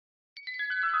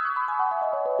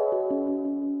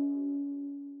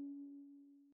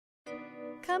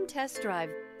Come test drive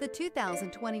the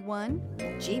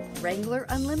 2021 Jeep Wrangler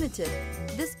Unlimited.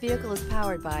 This vehicle is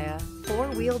powered by a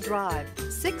 4-wheel drive,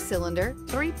 6-cylinder,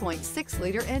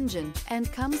 3.6-liter engine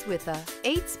and comes with a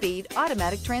 8-speed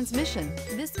automatic transmission.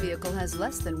 This vehicle has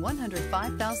less than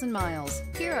 105,000 miles.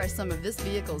 Here are some of this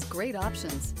vehicle's great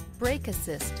options: brake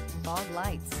assist, fog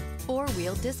lights,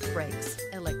 4-wheel disc brakes,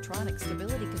 electronic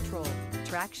stability control,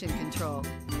 traction control.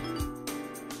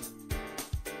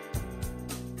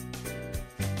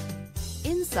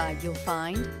 Inside you'll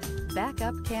find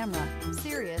backup camera,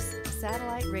 Sirius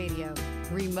satellite radio,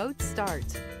 remote start,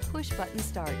 push-button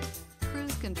start,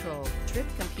 cruise control, trip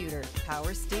computer,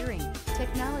 power steering,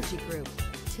 technology group,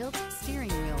 tilt steering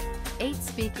wheel, 8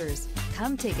 speakers.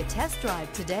 Come take a test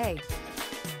drive today.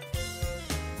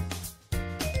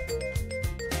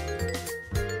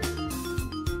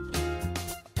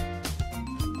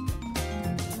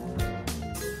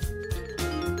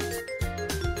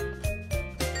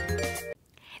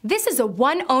 This is a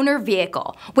one-owner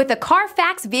vehicle with a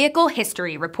Carfax Vehicle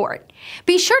History Report.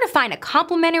 Be sure to find a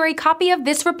complimentary copy of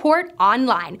this report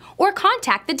online or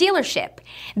contact the dealership.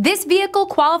 This vehicle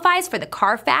qualifies for the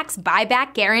Carfax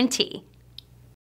Buyback Guarantee.